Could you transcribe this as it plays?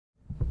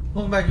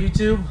Welcome back,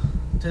 YouTube.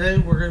 Today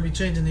we're going to be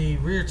changing the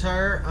rear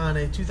tire on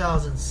a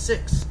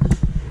 2006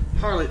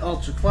 Harley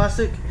Ultra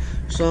Classic.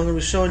 So I'm going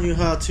to be showing you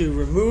how to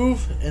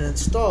remove and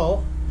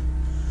install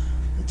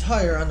the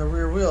tire on the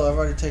rear wheel. I've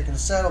already taken the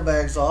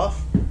saddlebags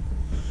off.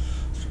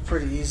 It's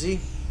pretty easy.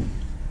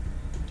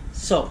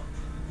 So,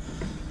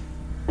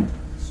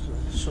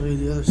 show you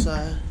the other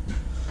side.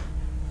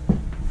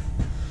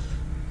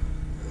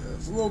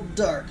 It's a little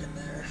dark in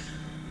there,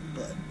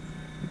 but a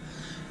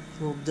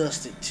little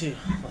dusty too.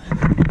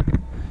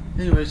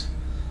 Anyways,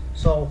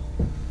 so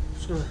I'm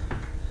just gonna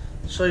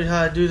show you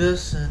how to do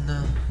this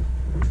and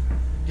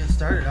get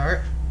started. All right.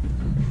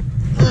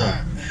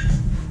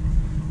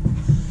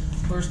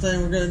 First thing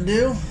we're gonna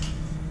do,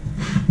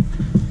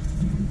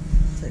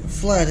 take a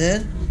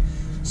flathead,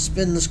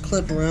 spin this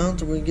clip around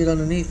till we can get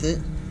underneath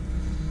it.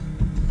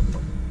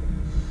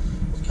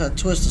 Kind of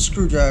twist the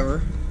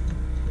screwdriver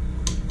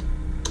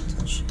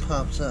until she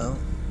pops out.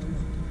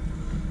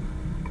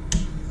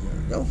 There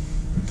we go.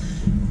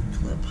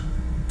 Clip.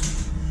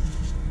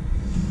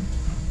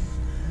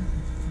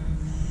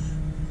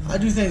 I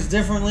do things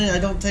differently. I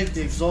don't take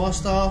the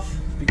exhaust off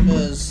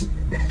because,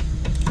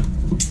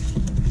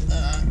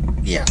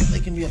 yeah, they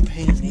can be a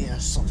pain in the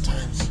ass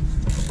sometimes.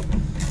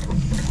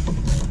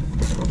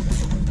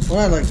 What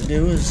I like to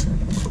do is,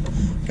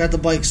 got the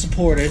bike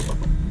supported,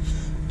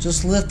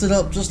 just lift it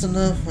up just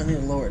enough. I need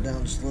to lower it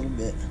down just a little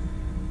bit,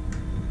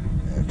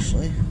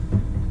 actually.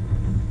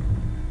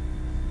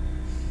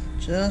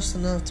 Just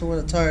enough to where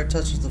the tire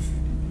touches the,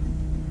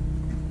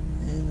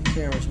 and the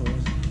camera's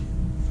moving.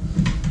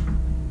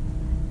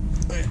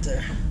 Right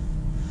there.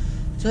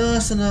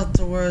 Just enough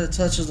to where it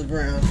touches the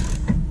ground.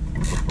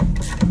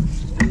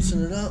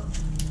 Loosen it up.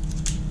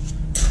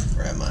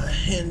 Grab my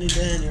handy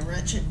dandy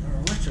ratchet, or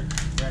electric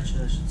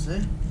ratchet I should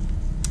say.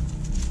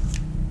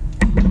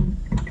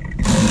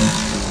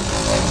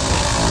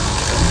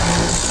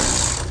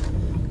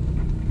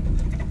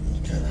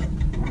 Kind of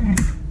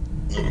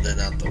move that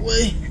out the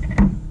way.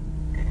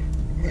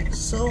 Like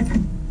so.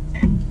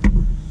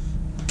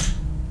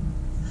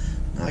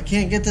 Now I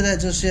can't get to that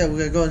just yet. We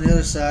gotta go on the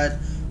other side,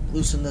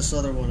 loosen this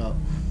other one up.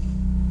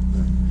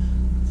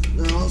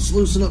 Now let's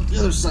loosen up the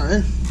other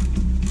side.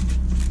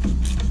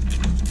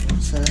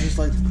 I just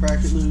like to crack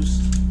it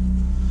loose.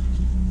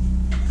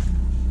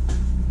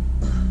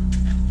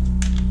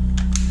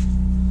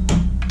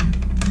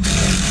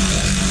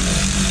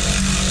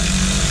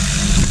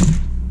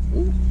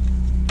 Ooh.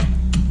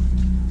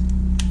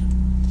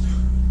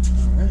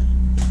 Alright.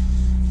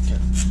 Okay.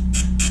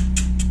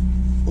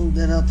 Move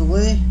that out the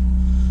way.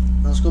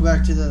 Now let's go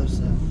back to the other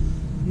side.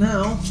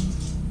 Now,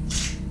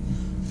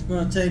 we're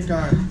going to take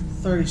our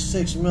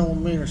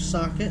 36mm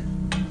socket.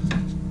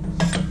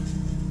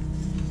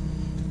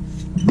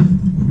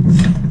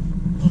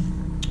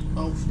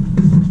 Oh,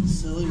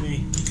 silly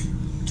me.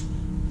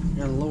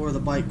 Gotta lower the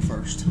bike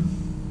first.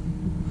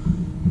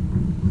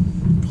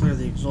 Clear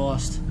the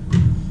exhaust.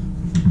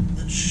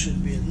 That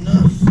should be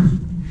enough.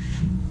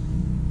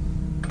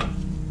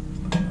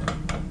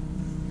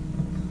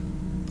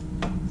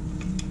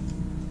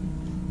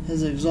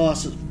 His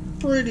exhaust is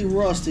pretty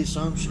rusty,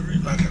 so I'm sure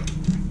he's not gonna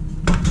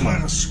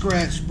mind a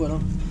scratch, but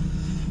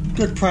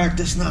good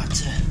practice not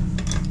to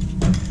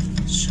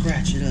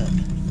scratch it up.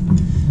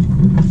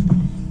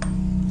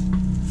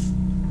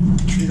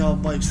 Treat all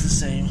bikes the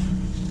same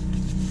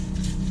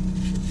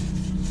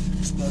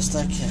as best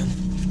I can.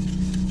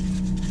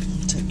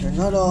 Take your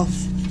nut off.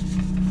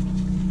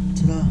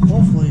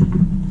 Hopefully,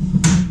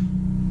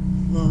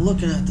 well,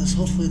 looking at this,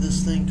 hopefully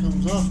this thing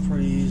comes off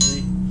pretty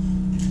easy.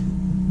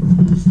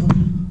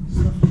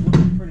 Stuff is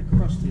looking pretty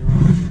crusty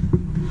around here.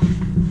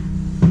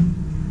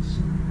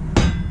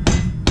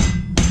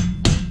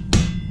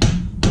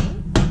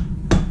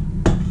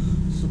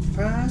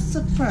 Surprise,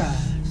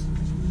 surprise.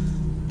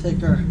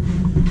 Take our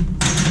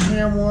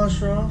cam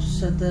washer off,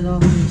 set that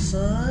off to the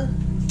side.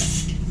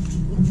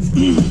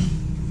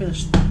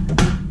 Finish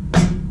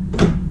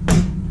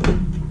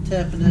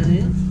tapping that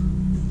in.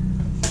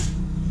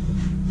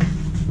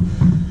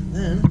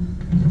 Then,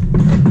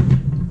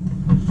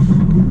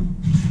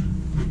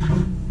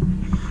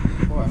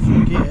 before I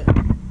forget,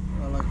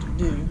 what I like to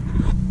do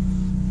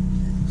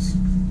is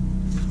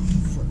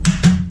flip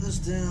this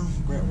down,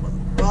 grab one at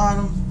the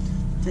bottom,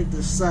 take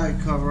this side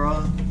cover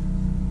off.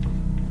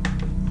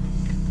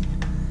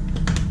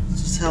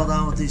 It's just held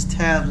on with these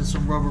tabs and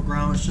some rubber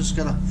grommets. Just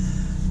gotta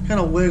kind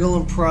of wiggle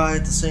and pry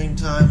at the same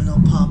time, and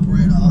they'll pop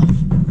right off.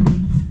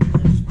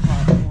 And just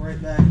pop right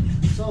back.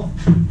 So,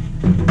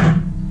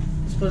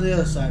 let's go to the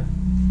other side.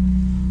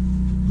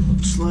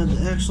 Slide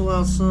the axle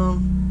out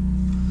some.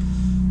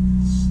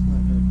 It's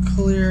not gonna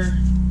clear.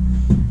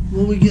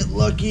 Will we get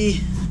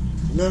lucky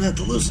and not have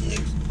to loosen these?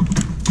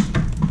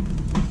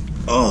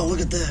 Oh,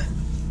 look at that.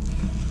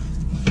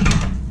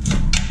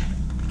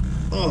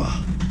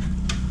 Oh,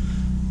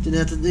 didn't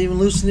have to even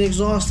loosen the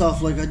exhaust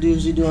off like I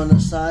usually do on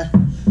this side.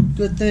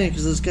 Good thing,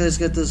 because this guy's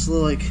got this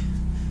little like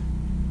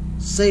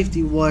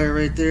safety wire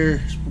right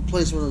there,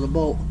 replacement of the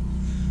bolt.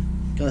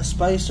 Got a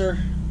spicer.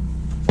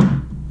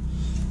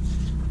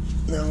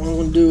 Now what I'm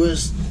going to do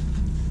is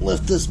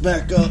lift this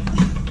back up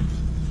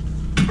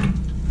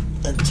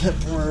and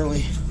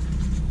temporarily,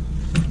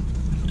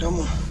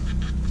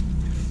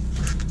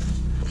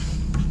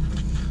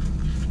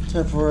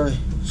 temporarily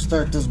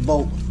start this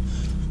bolt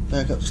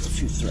back up just a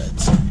few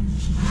threads.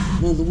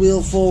 Move the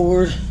wheel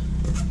forward,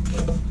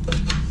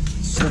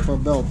 slip our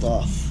belt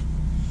off.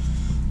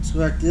 Let's go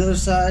back to the other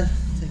side.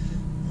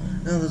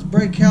 Now this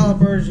brake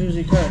caliper is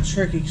usually kind of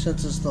tricky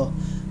since it's the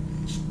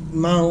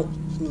mount,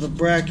 the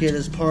bracket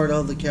is part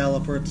of the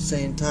caliper at the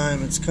same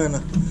time. It's kind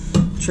of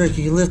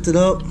tricky. Lift it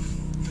up,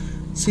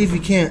 see if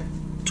you can't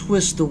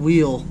twist the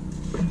wheel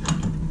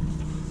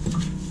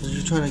as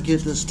you're trying to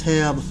get this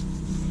tab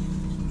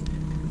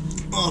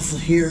off of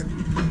here.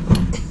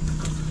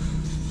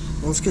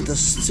 Let's get this,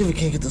 see if we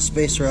can't get the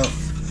spacer out.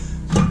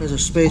 There's a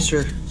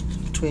spacer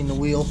between the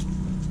wheel,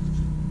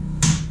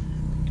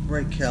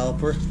 brake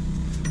caliper.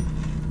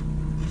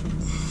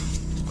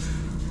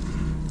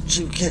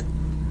 See if we can't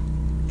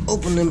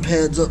open them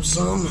pads up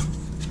some.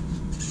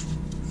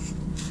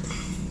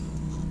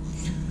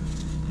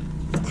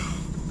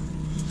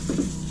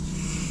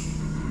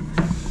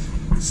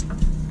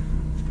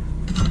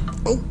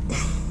 Oh,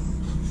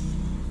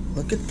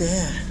 look at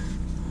that.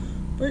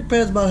 Brake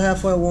pad's about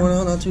halfway worn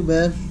out, not too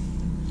bad.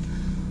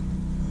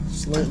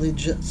 Slightly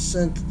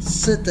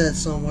sit that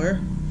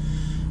somewhere.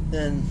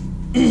 And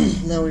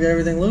now we got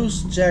everything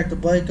loose. Jack the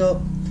bike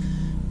up,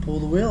 pull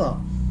the wheel out.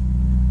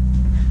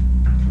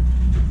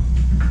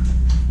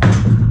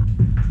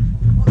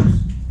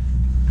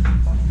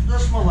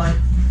 Just my light.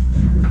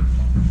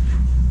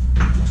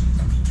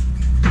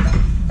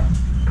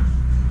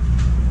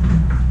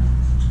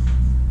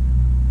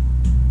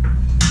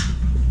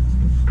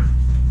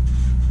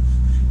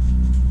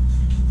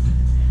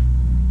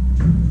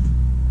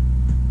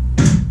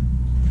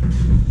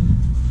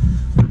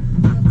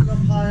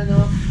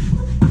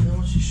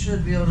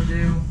 Should be able to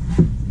do.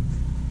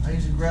 I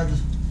usually grab the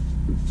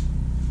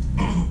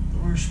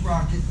rear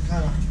sprocket and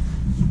kind of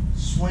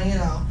swing it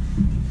out,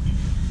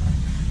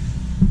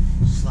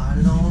 slide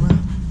it on out.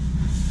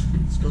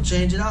 Let's go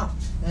change it out,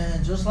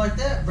 and just like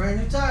that, brand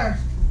new tire.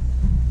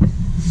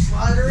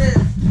 Slide her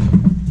in,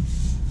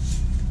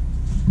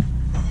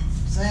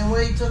 same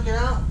way you took it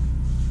out.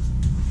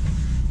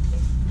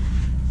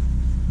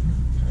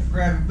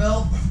 Grab your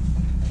belt,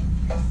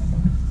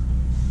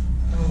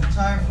 hold the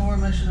tire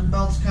forward, make sure the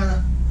belt's kind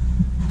of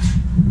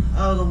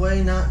out of the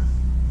way, not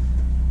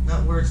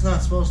where it's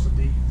not supposed to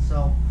be.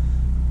 So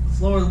let's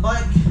lower the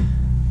bike.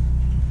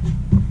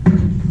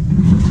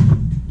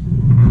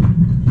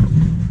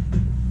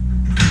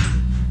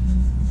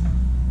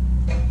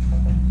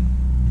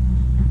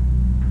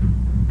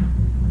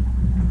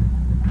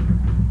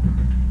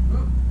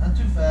 Oop, not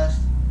too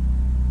fast.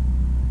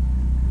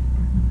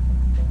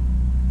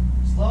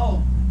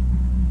 Slow.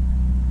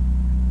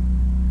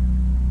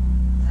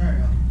 There we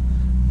go.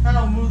 Kind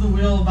of move the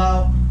wheel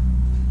about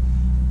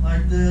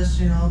like this,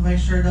 you know, make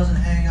sure it doesn't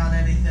hang on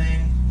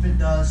anything. If it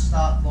does,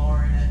 stop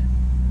lowering it.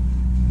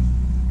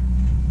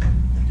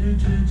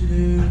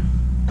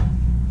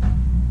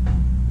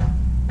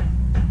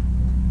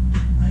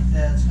 Like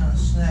that, it's kind of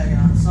snagging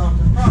on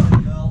something, probably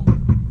a belt.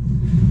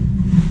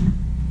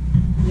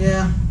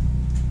 Yeah.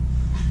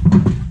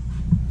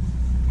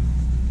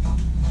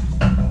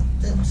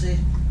 Yep, see,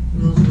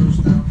 wheel's loose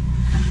now.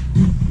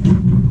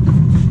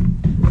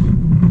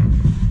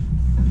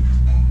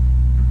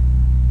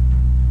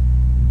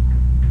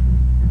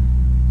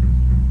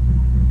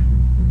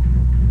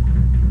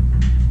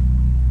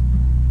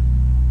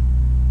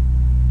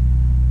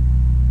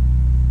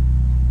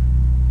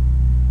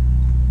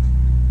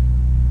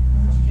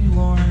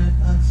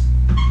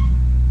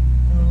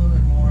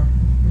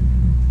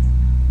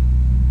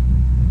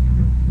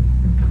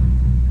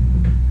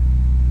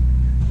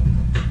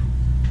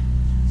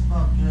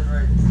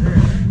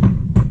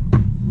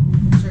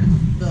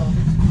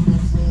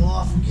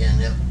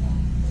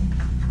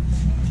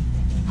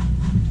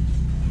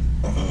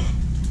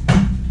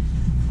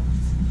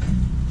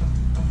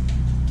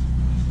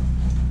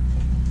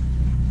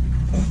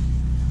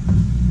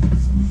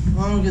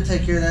 I'm gonna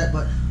take care of that,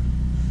 but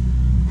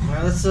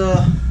alright, let's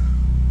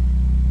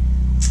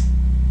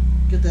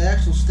get the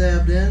axle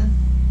stabbed in.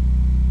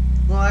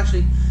 Well,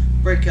 actually,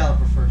 brake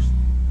caliper first.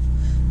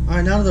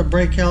 Alright, now to the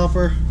brake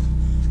caliper.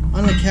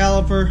 On the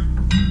caliper,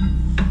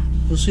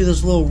 you'll see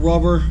this little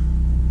rubber,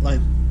 like,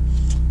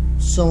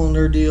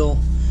 cylinder deal.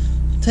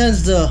 It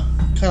tends to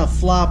kind of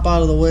flop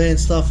out of the way and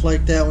stuff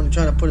like that when you're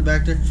trying to put it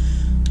back there.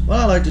 What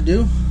I like to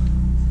do,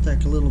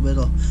 take a little bit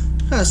of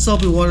kind of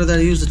soapy water that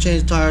I use to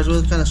change tires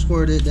with, kind of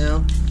squirt it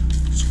down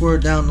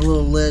the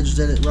little ledge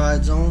that it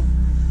rides on,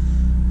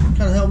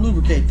 kind of help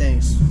lubricate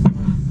things.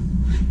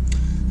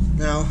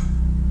 Now,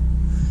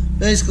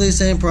 basically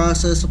same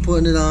process of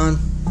putting it on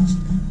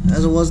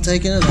as it was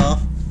taking it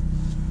off.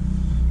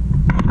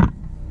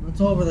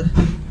 It's over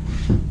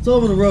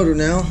the rotor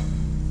now.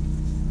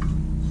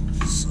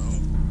 So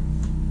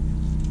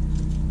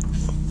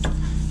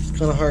it's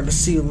kind of hard to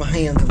see with my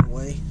hands in the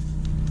way.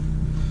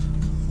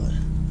 But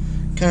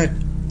kind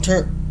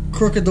of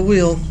crooked the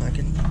wheel. I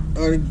can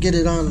already get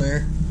it on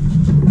there.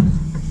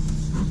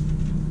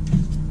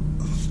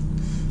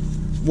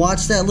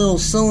 watch that little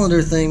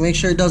cylinder thing. Make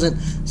sure it doesn't.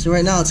 See,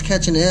 right now it's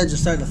catching the edge and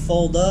starting to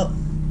fold up.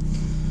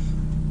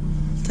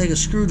 Take a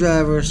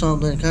screwdriver or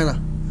something and kind of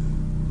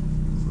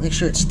make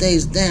sure it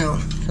stays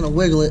down. Kind of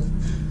wiggle it.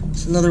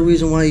 It's another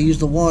reason why you use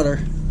the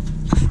water,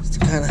 is to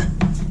kind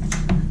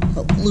of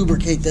help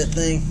lubricate that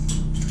thing.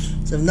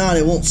 So if not,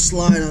 it won't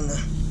slide on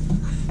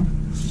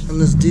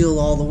this deal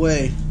all the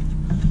way.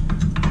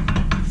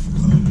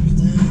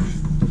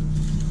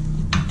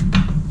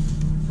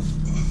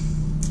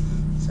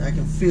 So I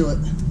can feel it.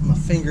 My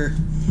finger.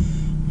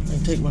 I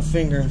can take my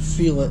finger and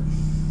feel it.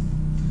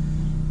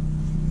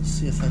 Let's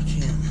see if I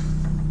can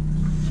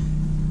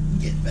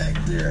get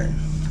back there and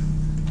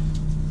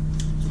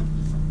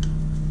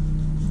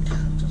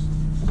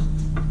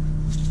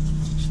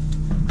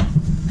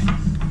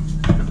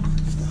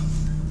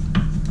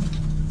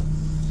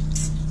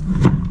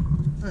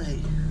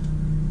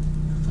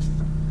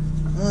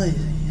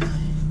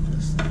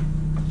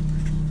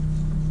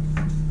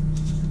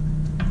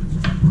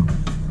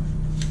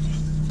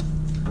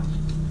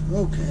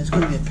okay, it's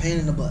going to be a pain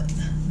in the butt.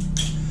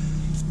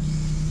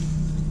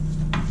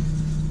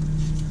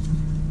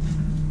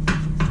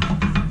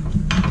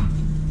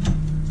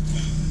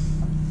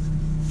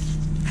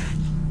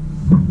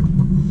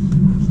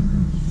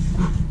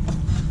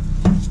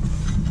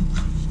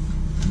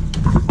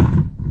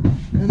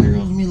 And there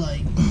goes my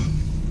light.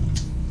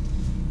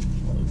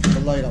 Let me put the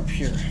light up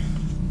here.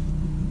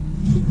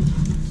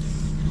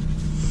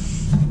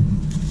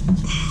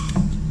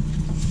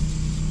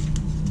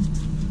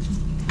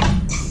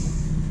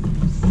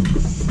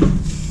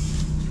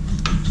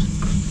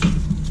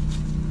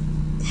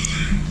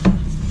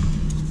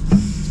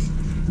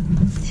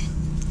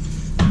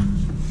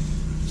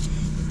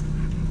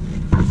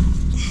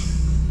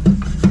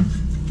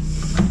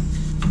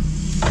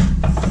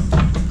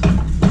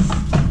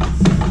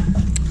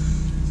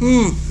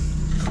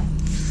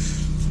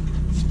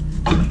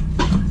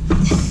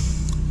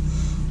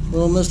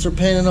 Little Mr.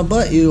 Pain in the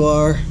Butt you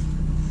are. I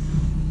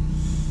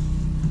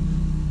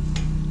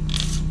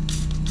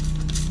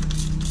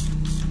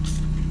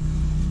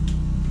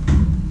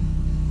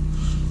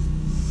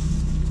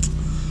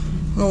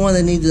don't know why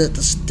they needed that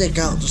to stick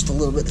out just a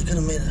little bit. They could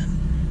have made it.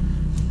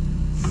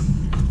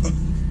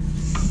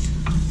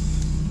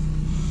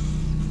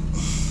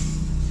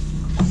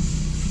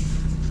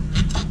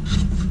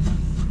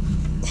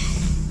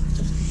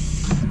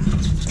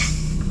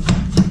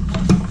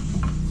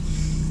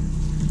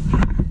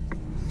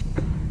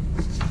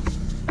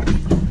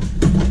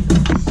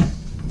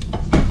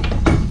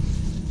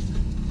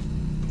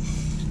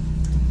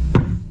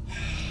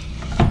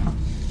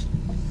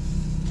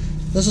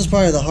 This is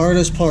probably the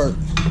hardest part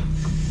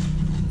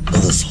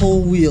of this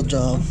whole wheel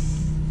job,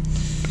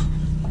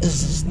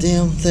 is this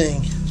damn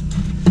thing.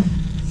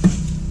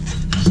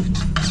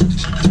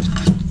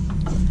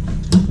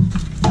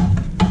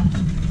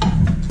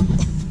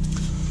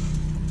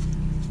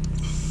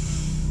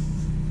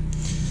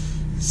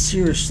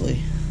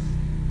 Seriously.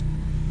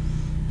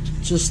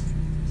 Just...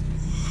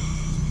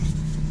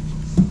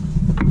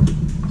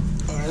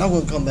 Alright, I'm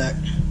going to come back.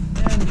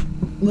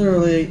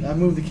 Literally, I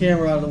moved the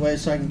camera out of the way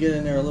so I can get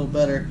in there a little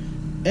better,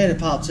 and it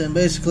pops in.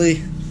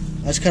 Basically,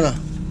 I just kind of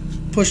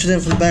pushed it in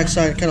from the back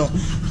side, kind of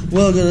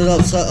wiggled it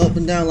up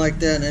and down like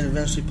that, and it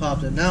eventually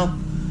popped in. Now,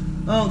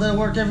 oh, doesn't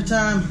work every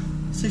time,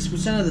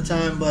 60% of the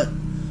time, but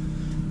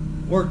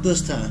worked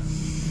this time.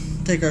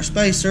 Take our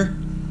spacer,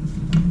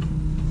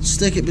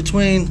 stick it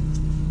between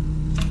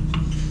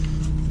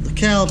the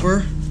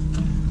caliper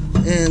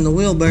and the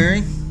wheel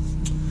bearing.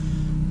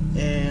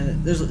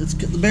 And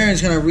the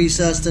bearing's kind of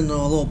recessed into a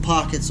little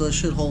pocket, so it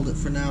should hold it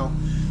for now.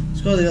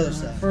 Let's go to the other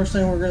side. First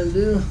thing we're going to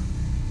do,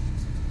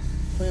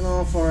 clean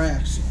off our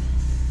axle.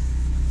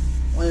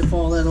 Wipe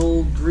all that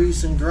old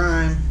grease and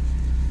grime.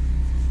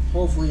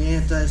 Hopefully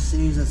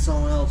anti-seize that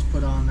someone else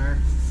put on there.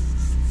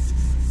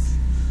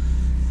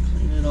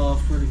 Clean it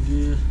off pretty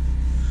good.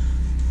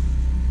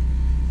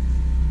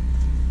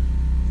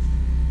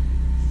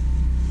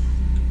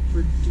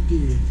 Pretty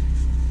good.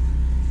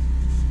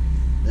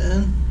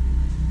 Then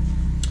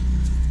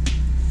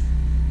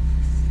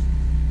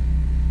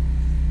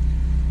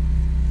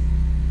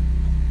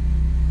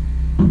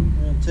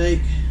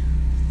take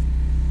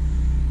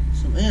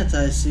some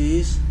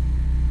anti-seize,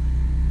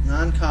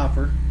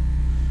 non-copper,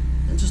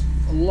 and just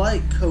a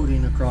light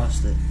coating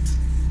across it.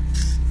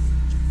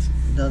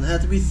 It doesn't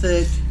have to be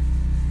thick.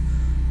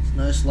 It's a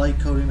nice light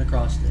coating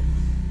across it.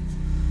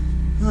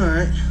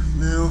 Alright,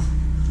 now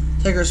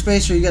take our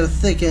spacer. You got a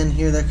thick end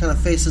here that kind of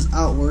faces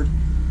outward.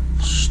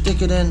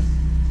 Stick it in,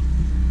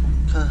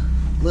 kind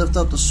of lift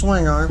up the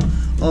swing arm.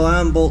 Oh, I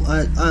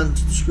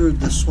unscrewed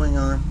the swing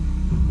arm.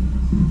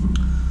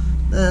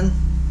 Then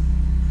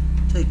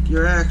take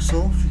your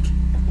axle,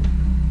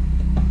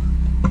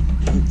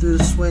 get through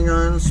the swing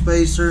arm, the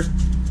spacer.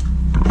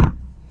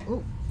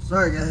 Oh,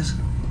 sorry guys.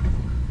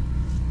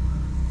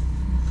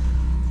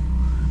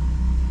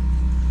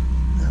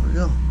 There we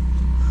go.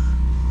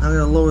 Now I'm going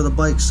to lower the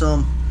bike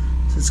some.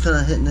 It's kind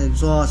of hitting the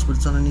exhaust, but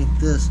it's underneath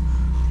this.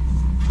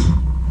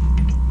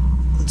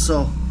 And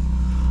so,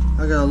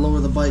 I gotta lower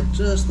the bike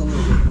just a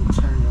little bit and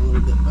turn it a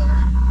little bit better.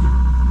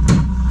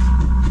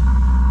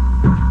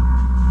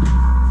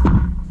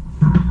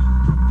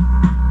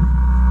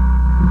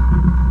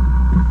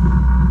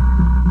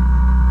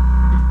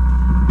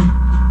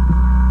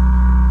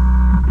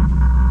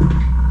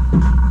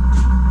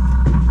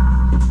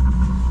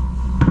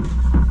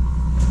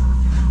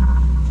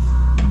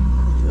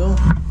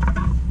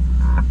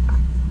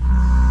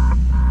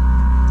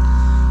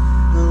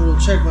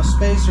 Check my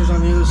spacers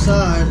on the other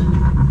side.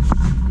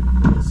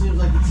 It seems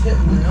like it's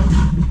hitting now,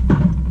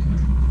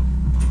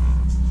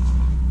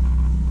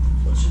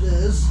 which it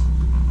is.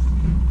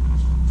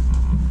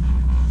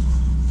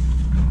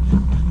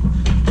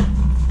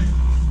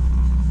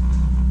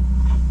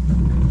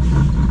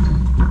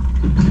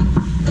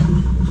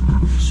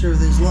 Make sure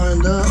everything's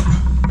lined up.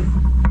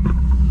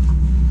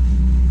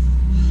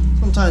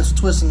 Sometimes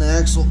twisting the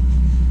axle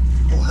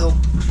will help.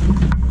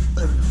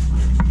 There we go.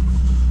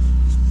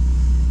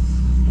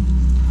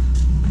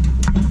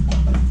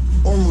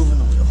 Or moving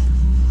the wheel.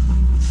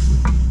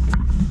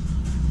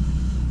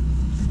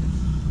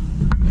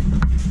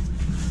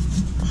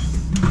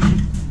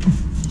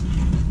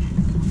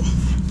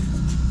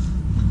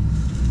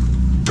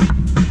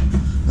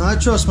 Now I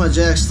trust my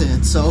jack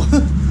stand, so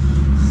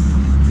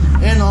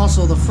and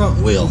also the front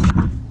wheel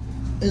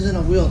isn't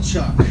a wheel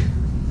chuck,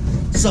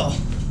 so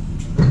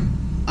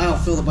I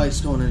don't feel the bike's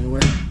going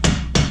anywhere.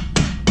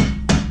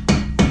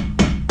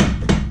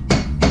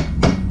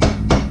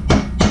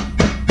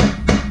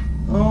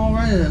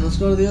 Then let's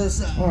go to the other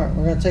side. Alright,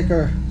 we're going to take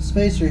our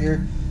spacer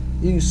here.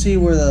 You can see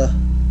where the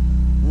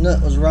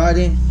nut was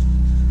riding,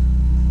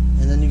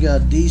 and then you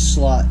got a D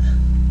slot, a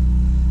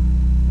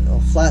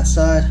little flat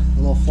side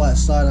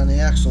on the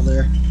axle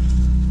there.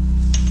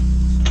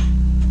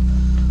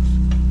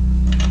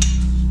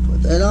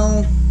 Put that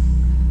on.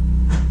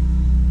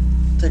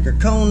 Take our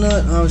cone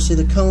nut. Obviously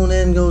the cone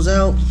end goes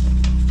out,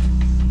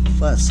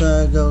 flat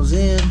side goes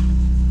in.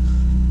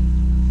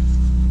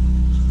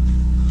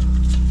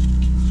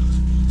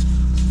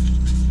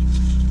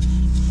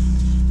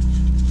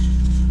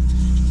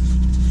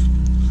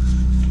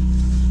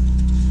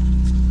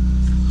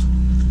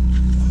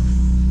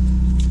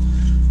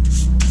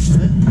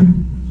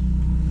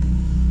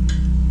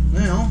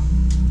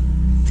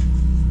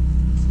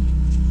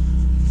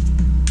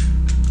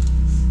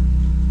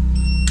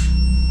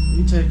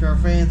 Take our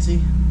fancy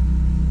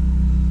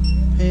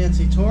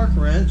torque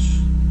wrench,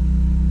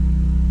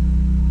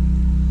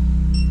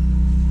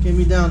 get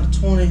me down to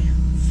 20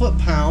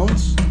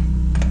 foot-pounds. I'm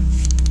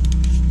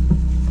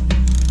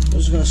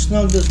just going to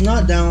snug this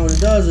nut down. What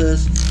it does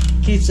is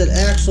keeps that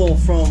axle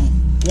from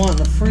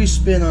wanting to free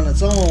spin on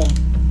its own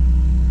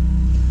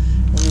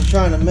when you're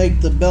trying to make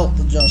the belt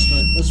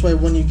adjustment. This way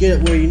when you get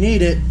it where you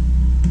need it,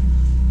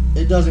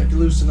 it doesn't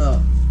loosen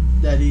up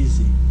that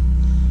easy.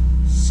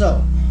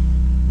 So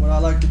what I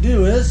like to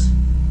do is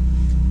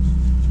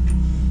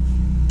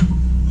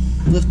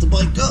lift the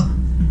bike up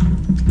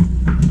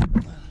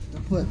to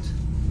put,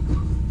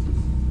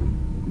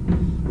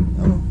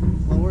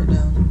 lower it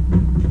down.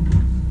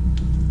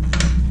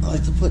 I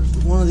like to put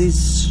one of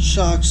these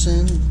shocks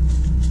in,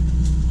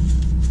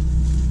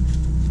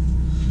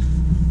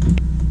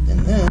 and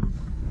then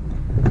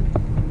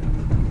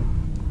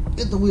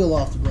get the wheel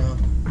off the ground.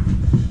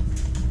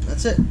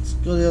 That's it. Let's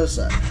go to the other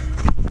side.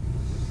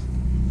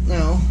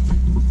 Now,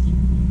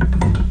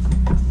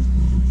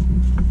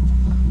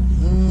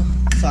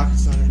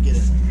 socket's not going to get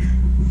it there.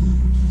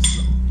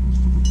 So,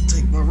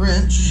 take my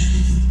wrench,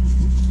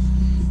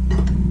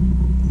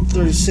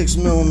 36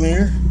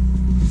 millimeter,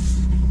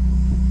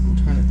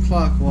 turn it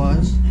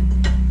clockwise.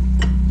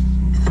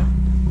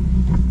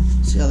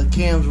 See how the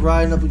cam's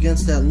riding up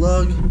against that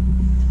lug?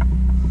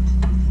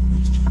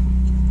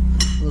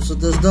 Well, so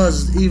what this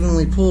does is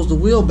evenly pulls the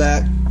wheel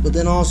back, but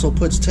then also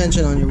puts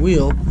tension on your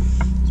wheel.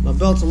 So my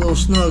belt's a little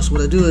snug, so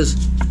what I do is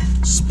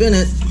spin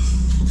it.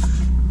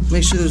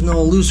 Make sure there's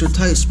no loose or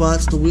tight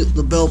spots.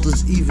 The belt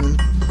is even.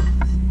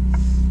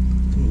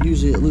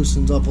 Usually it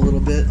loosens up a little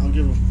bit. I'll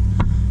give them.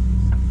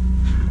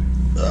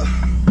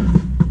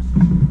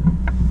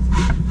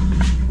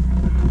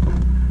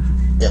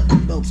 Yep,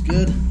 belt's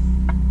good.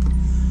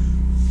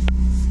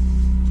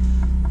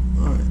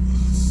 Alright,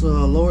 so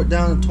lower it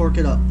down and torque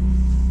it up.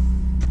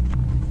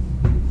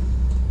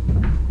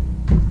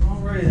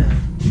 Alrighty then.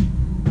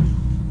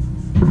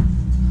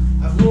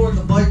 I've lowered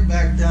the bike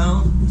back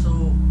down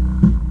so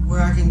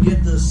where I can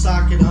get the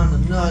socket on the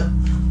nut,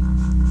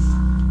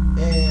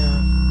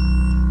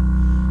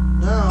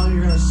 and now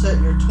you're going to set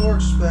your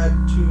torque spec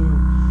to,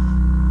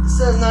 it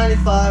says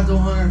 95 to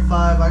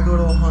 105, I go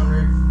to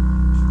 100,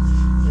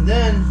 and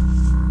then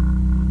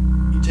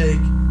you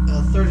take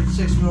a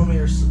 36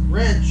 millimeter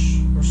wrench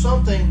or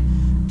something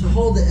to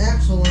hold the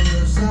axle on the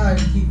other side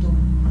and keep the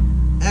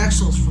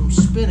axles from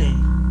spinning,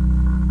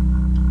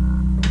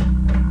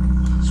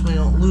 so you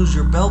don't lose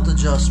your belt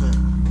adjustment.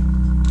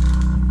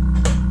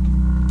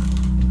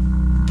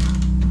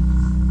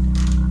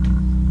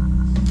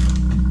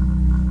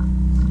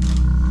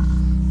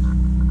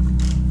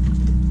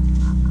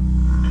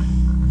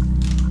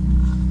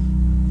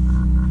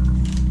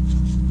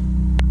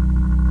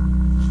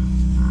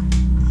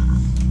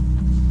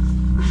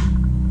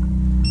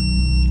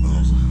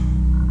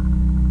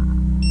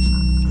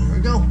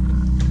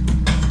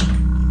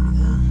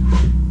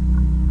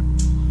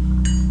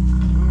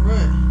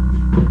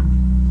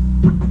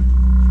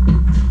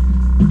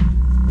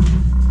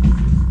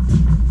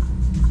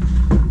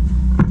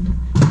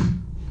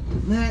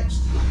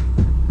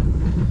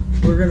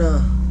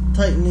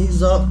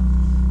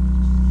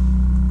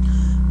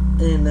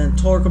 and then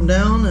torque them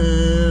down,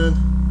 and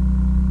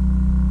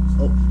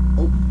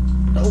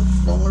don't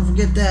ever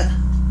forget that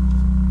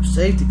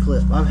safety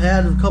clip. I've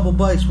had a couple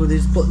bikes where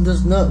this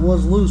nut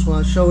was loose when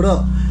I showed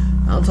up.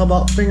 I'm talking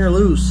about finger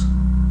loose.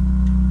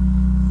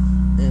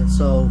 And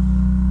so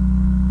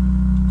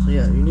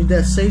yeah, you need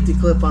that safety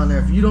clip on there.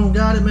 If you don't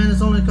got it, man,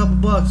 it's only a couple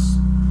bucks.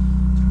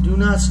 Do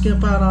not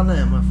skimp out on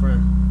that, my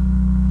friend.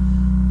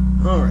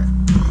 Alright.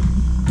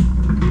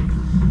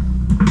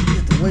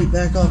 Get the weight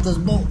back off this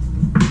bolt.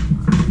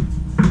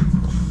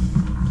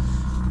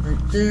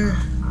 Right there.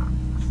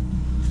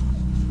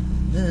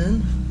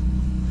 Then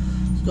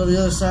let's go to the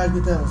other side,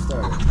 get that one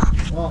started.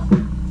 Well,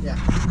 yeah.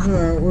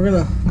 Alright, we're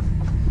gonna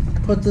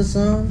put this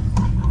on.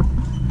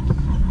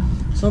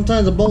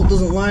 Sometimes the bolt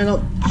doesn't line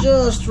up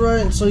just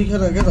right, and so you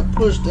gotta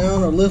push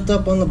down or lift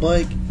up on the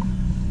bike.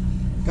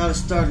 Got it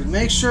started.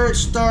 Make sure it's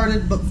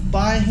started, but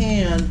by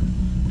hand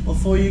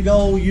before you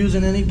go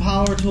using any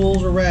power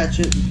tools or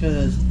ratchet,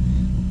 because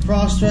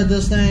cross thread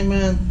this thing,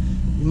 man,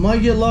 you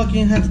might get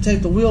lucky and have to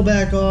take the wheel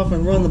back off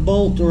and run the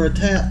bolt or a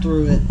tap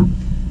through it.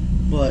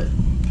 But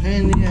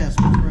pain in the ass,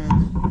 my friends.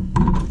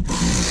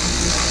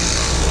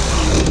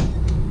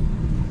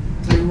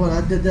 Tell you what,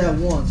 I did that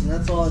once, and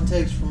that's all it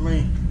takes for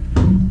me.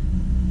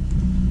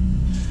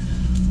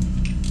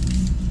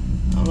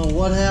 I don't know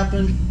what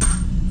happened,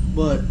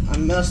 but I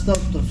messed up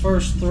the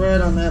first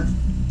thread on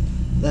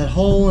that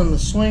hole in the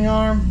swing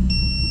arm.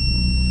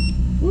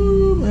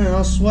 Woo, man, I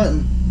was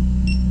sweating.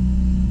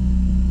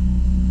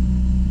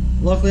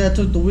 Luckily, I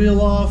took the wheel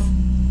off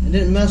and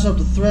didn't mess up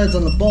the threads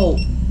on the bolt.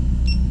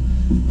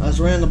 I just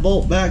ran the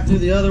bolt back through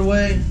the other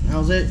way. That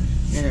was it.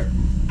 And it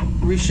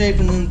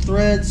reshaping them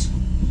threads.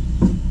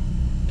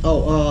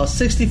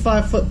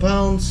 65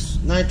 foot-pounds,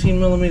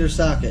 19mm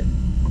socket.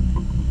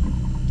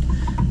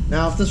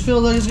 Now, if this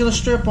feels like it's going to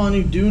strip on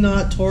you, do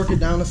not torque it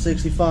down to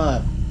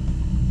 65.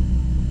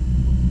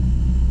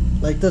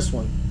 Like this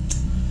one.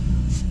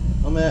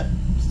 I'm at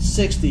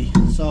 60,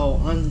 so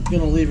I'm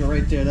going to leave it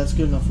right there. That's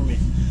good enough for me.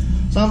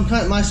 So I'm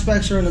cutting, my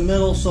specs are in the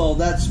middle, so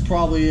that's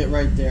probably it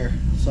right there.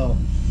 So,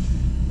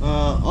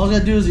 all you got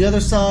to do is the other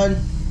side.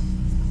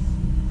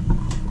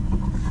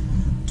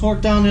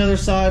 Torque down the other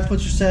side,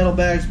 put your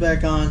saddlebags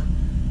back on.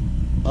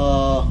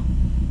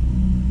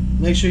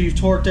 Make sure you've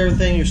torqued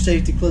everything, your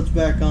safety clips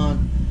back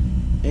on,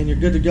 and you're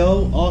good to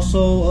go.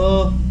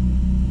 Also,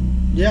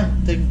 yeah,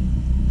 take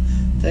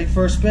it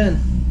for a spin,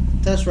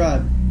 test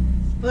ride.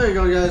 There you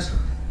go, guys.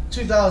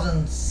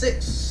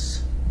 2006.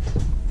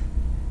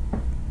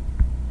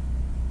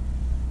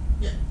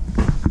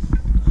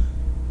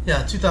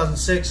 Yeah,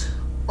 2006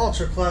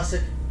 Ultra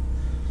Classic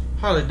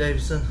Harley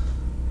Davidson.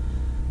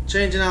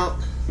 Changing out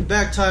the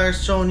back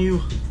tires, showing you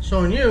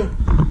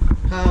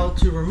how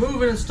to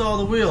remove and install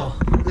the wheel.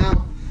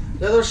 Now,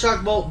 the other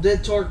shock bolt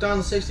did torque down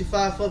to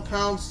 65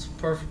 foot-pounds,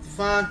 perfectly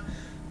fine.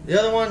 The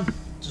other one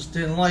just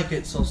didn't like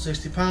it, so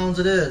 60 pounds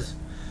it is.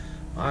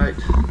 Alright,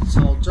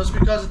 so just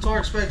because the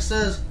torque spec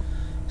says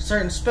a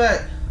certain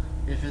spec,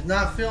 if it's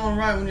not feeling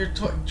right when you're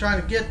trying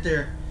to get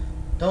there,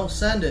 don't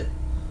send it.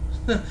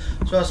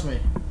 Trust me,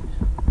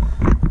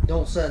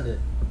 don't send it.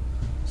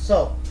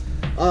 So,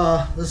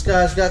 this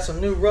guy's got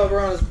some new rubber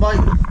on his bike,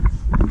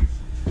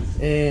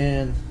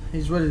 and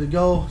he's ready to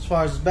go as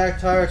far as his back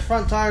tires.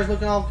 Front tire's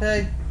looking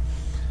okay,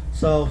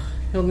 so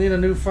he'll need a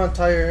new front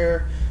tire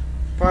here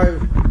probably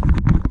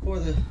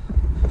for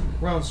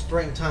around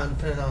springtime,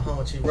 depending on how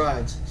much he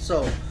rides.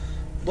 So,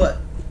 but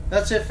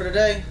that's it for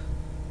today.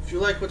 If you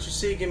like what you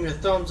see, give me a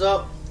thumbs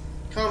up.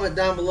 Comment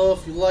down below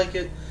if you like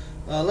it.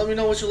 Let me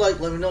know what you like.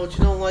 Let me know what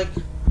you don't like.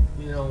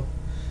 You know,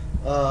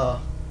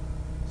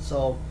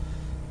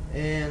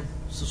 and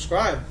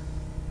subscribe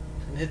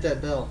and hit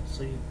that bell.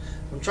 So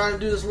I'm trying to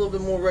do this a little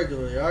bit more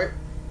regularly. All right.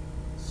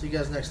 See you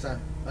guys next time.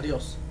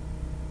 Adios.